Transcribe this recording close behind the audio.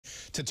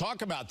to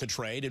talk about the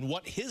trade and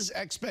what his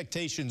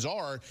expectations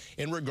are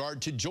in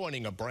regard to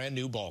joining a brand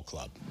new ball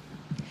club.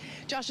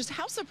 Josh, just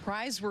how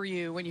surprised were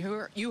you when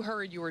you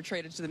heard you were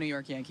traded to the New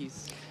York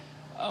Yankees?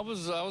 I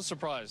was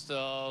surprised.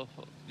 I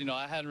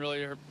hadn't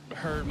really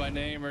heard my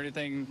name or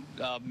anything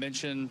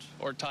mentioned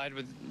or tied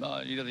with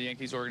the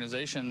Yankees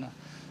organization.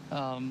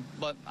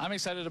 But I'm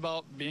excited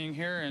about being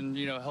here and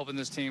helping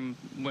this team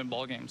win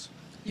ball games.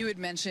 You had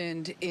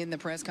mentioned in the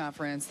press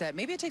conference that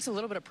maybe it takes a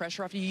little bit of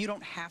pressure off you. You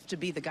don't have to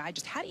be the guy.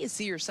 Just how do you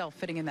see yourself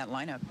fitting in that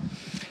lineup?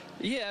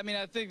 Yeah, I mean,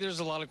 I think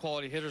there's a lot of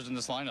quality hitters in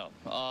this lineup.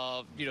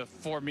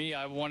 For me,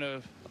 I want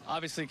to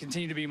obviously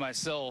continue to be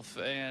myself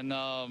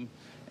and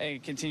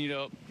continue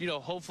to,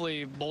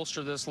 hopefully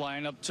bolster this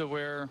lineup to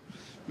where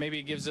maybe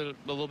it gives it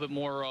a little bit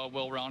more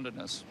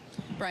well-roundedness.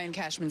 Brian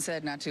Cashman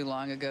said not too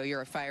long ago,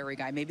 you're a fiery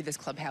guy. Maybe this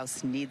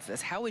clubhouse needs this.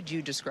 How would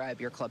you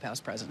describe your clubhouse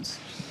presence?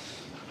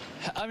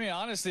 I mean,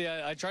 honestly,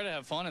 I try to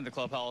have fun in the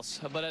clubhouse,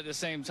 but at the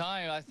same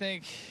time, I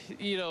think,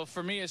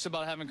 for me, it's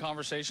about having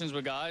conversations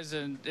with guys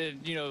and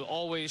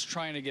always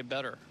trying to get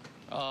better.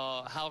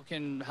 How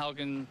can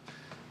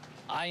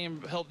I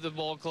help the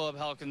ball club?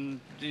 How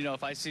can,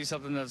 if I see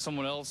something that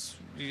someone else,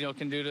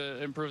 can do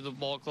to improve the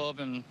ball club,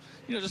 and,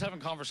 just having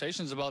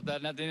conversations about that.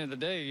 And at the end of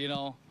the day,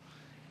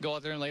 go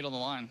out there and lay it on the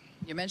line.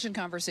 You mentioned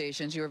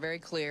conversations. You were very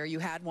clear. You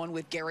had one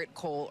with Garrett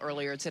Cole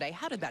earlier today.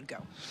 How did that go?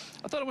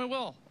 I thought it went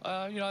well.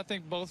 I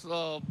think both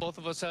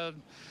of us had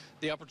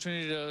the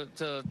opportunity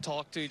to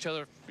talk to each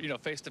other,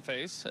 face to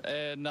face,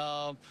 and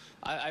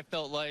I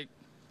felt like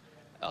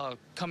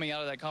coming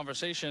out of that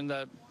conversation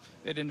that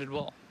it ended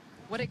well.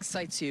 What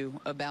excites you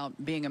about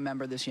being a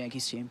member of this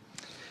Yankees team?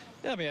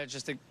 Yeah, I mean, I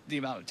just think the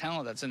amount of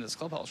talent that's in this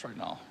clubhouse right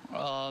now,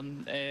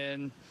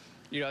 and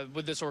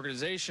with this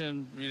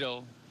organization,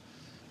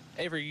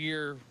 every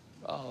year,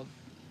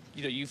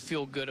 you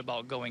feel good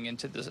about going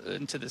into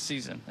the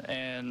season,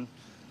 and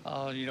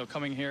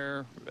coming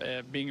here,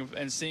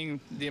 and seeing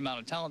the amount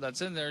of talent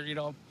that's in there,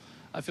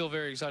 I feel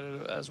very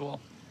excited as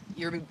well.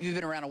 You've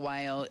been around a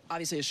while.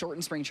 Obviously, a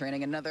shortened spring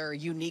training, another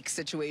unique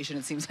situation.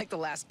 It seems like the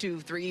last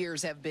 2-3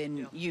 years have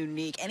been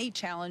unique. Any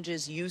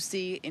challenges you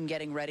see in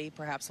getting ready,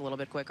 perhaps a little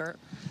bit quicker?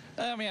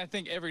 I mean, I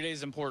think every day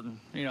is important.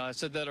 I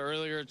said that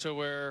earlier to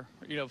where,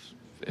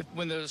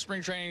 when the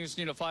spring training is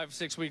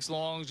 5-6 weeks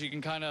long, you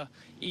can kind of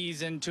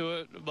ease into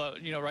it. But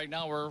right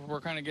now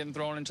we're kind of getting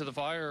thrown into the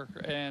fire,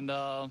 and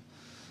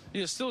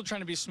still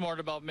trying to be smart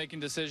about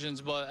making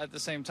decisions, but at the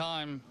same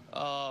time,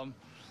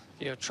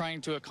 trying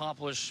to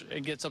accomplish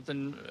and get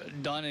something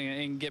done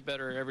and get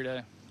better every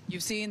day.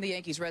 You've seen the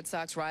Yankees-Red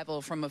Sox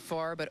rival from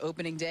afar, but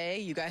opening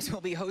day, you guys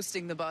will be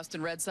hosting the Boston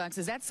Red Sox.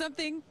 Is that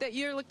something that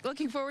you're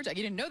looking forward to?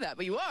 You didn't know that,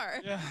 but you are.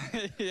 Yeah.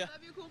 Yeah.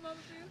 That'd be a cool moment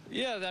for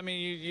you? Yeah, I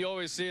mean, you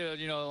always see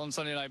it, on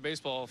Sunday Night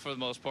Baseball for the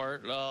most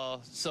part.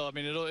 So, I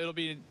mean, it'll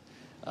be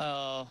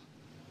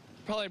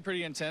probably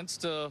pretty intense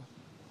to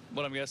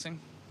what I'm guessing.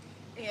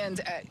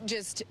 And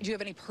do you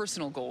have any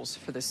personal goals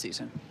for this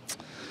season?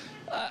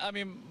 I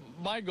mean,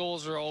 my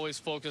goals are always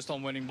focused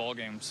on winning ball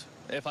games.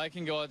 If I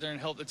can go out there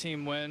and help the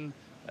team win,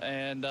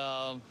 and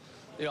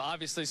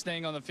obviously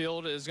staying on the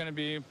field is going to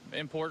be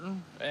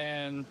important,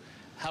 and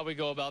how we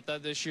go about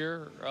that this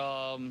year,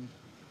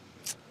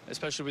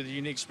 especially with the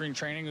unique spring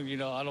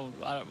training.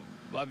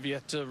 I've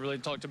yet to really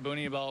talk to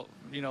Booney about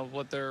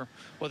what they're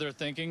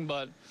thinking,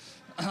 but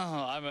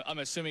I'm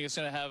assuming it's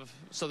going to have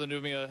something to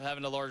do with me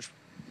having a large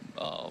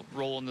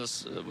role in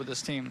this with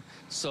this team.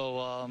 So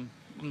I'm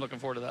looking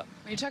forward to that.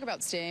 When you talk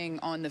about staying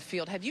on the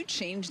field, have you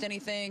changed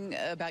anything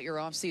about your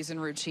off-season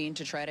routine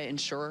to try to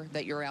ensure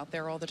that you're out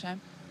there all the time?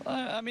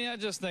 I mean, I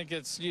just think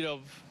it's,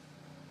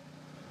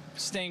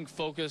 staying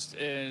focused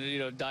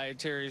in,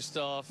 dietary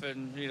stuff,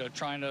 and,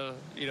 trying to,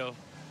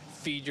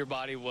 feed your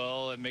body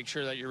well and make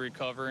sure that you're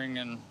recovering,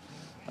 and,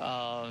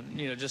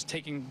 just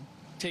taking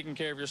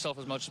care of yourself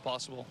as much as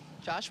possible.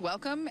 Josh,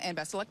 welcome and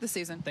best of luck this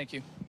season. Thank you.